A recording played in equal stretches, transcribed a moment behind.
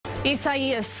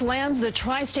Isaias slams the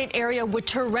tri-state area with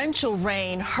torrential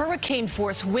rain,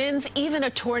 hurricane-force winds, even a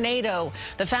tornado.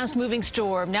 The fast-moving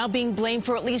storm now being blamed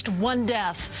for at least one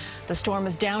death. The storm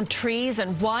has downed trees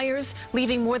and wires,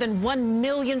 leaving more than 1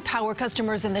 million power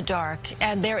customers in the dark.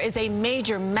 And there is a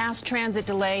major mass transit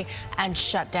delay and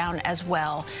shutdown as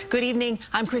well. Good evening.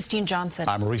 I'm Christine Johnson.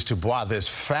 I'm Maurice Dubois. This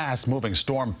fast-moving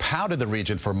storm pounded the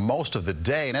region for most of the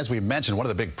day. And as we mentioned, one of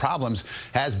the big problems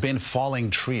has been falling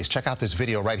trees. Check out this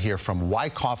video right here from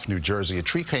Wyckoff, New Jersey. A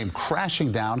tree came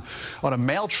crashing down on a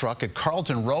mail truck at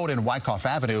Carlton Road and Wyckoff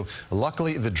Avenue.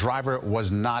 Luckily, the driver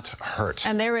was not hurt.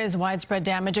 And there is widespread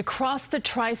damage across the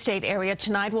tri-state area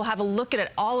tonight. We'll have a look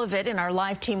at all of it in our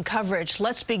live team coverage.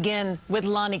 Let's begin with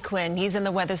Lonnie Quinn. He's in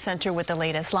the Weather Center with the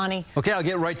latest. Lonnie. Okay, I'll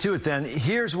get right to it then.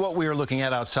 Here's what we are looking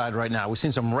at outside right now. We've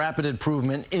seen some rapid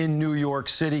improvement in New York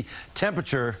City.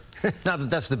 Temperature, not that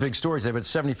that's the big story today, but it's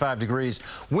 75 degrees.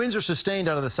 Winds are sustained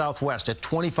out of the southwest at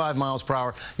 25 miles per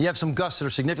hour. You have some gusts that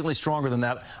are significantly stronger than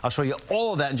that. I'll show you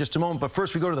all of that in just a moment. But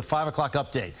first, we go to the 5 o'clock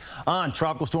update on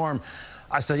Tropical Storm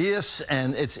Isaias,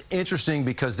 and it's interesting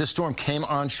because this storm came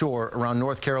onshore around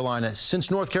North Carolina. Since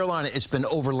North Carolina, it's been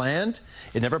overland.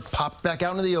 It never popped back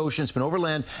out into the ocean. It's been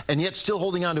overland, and yet still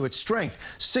holding on to its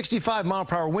strength.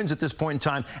 65-mile-per-hour winds at this point in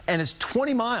time, and it's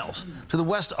 20 miles to the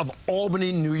west of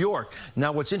Albany, New York.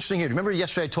 Now, what's interesting here, remember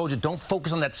yesterday I told you don't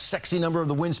focus on that sexy number of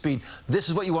the wind speed. This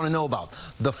is what you want to know about.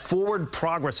 The forward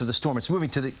progress of the storm. It's moving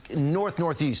to the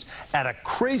north-northeast at a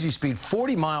crazy speed,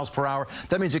 40 miles per hour.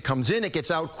 That means it comes in, it gets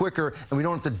out quicker, and we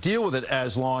don't have to deal with it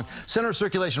as long. Center of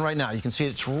circulation right now, you can see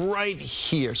it's right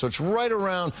here. So it's right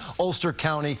around Ulster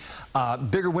County.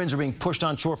 Bigger winds are being pushed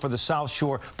onshore for the South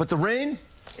Shore, but the rain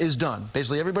is done.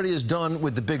 Basically, everybody is done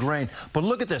with the big rain. But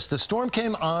look at this. The storm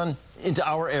came on into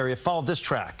our area, followed this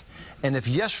track. And if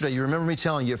yesterday, you remember me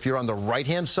telling you, if you're on the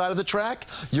right-hand side of the track,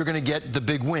 you're going to get the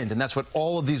big wind. And that's what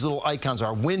all of these little icons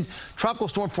are. Wind, tropical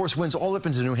storm force winds all up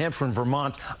into New Hampshire and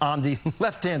Vermont. On the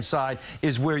left-hand side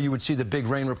is where you would see the big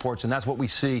rain reports. And that's what we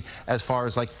see as far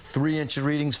as like 3-inch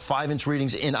readings, 5-inch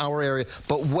readings in our area,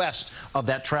 but west of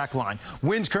that track line.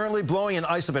 Winds currently blowing in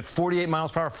Islip at 48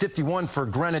 miles per hour, 51 for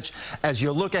Greenwich. As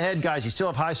you look ahead, guys, you still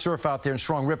have high surf out there and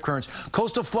strong rip currents.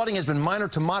 Coastal flooding has been minor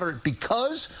to moderate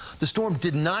because the storm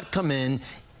did not come in.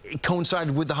 It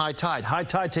coincided with the high tide. High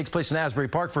tide takes place in Asbury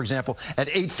Park, for example, at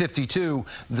 8:52.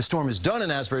 The storm is done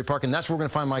in Asbury Park, and that's where we're going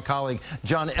to find my colleague,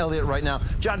 John Elliott, right now.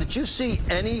 John, did you see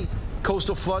any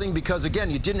coastal flooding? Because,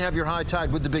 again, you didn't have your high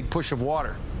tide with the big push of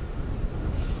water.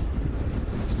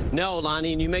 No,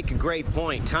 Lonnie, and you make a great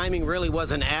point. Timing really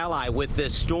was an ally with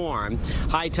this storm.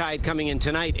 High tide coming in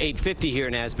tonight, 8:50 here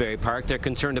in Asbury Park. They're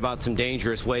concerned about some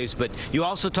dangerous waves, but you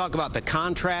also talk about the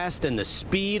contrast and the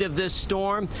speed of this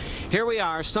storm. Here we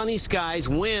are, sunny skies,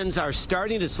 winds are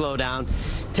starting to slow down.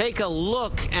 Take a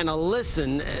look and a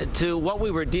listen to what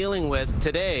we were dealing with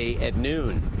today at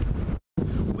noon.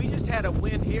 We just had a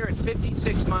wind here at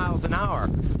 56 miles an hour.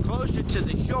 Closer to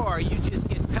the shore, you just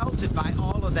get pelted by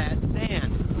all of that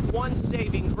sand. One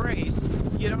saving grace,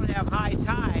 you don't have high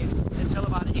tide until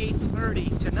about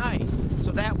 8:30 tonight,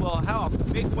 so that will help.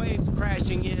 Big waves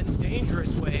crashing in,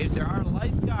 dangerous waves. There are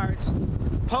lifeguards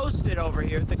posted over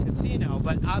here at the casino,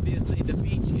 but obviously the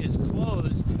beach is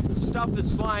closed. Stuff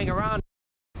is flying around.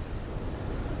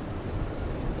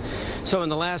 So in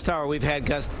the last hour, we've had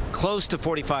gusts close to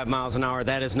 45 miles an hour.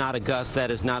 That is not a gust.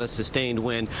 That is not a sustained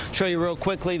wind. Show you real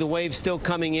quickly, the waves still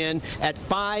coming in. At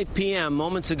 5 p.m.,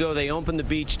 moments ago, they opened the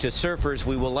beach to surfers.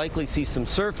 We will likely see some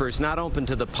surfers, not open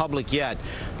to the public yet.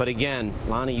 But again,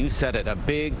 Lonnie, you said it, a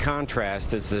big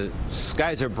contrast as the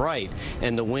skies are bright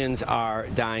and the winds are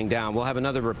dying down. We'll have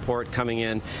another report coming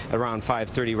in around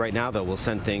 5:30 right now, though. We'll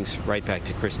send things right back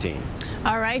to Christine.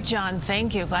 All right, John,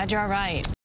 thank you. Glad you're all right.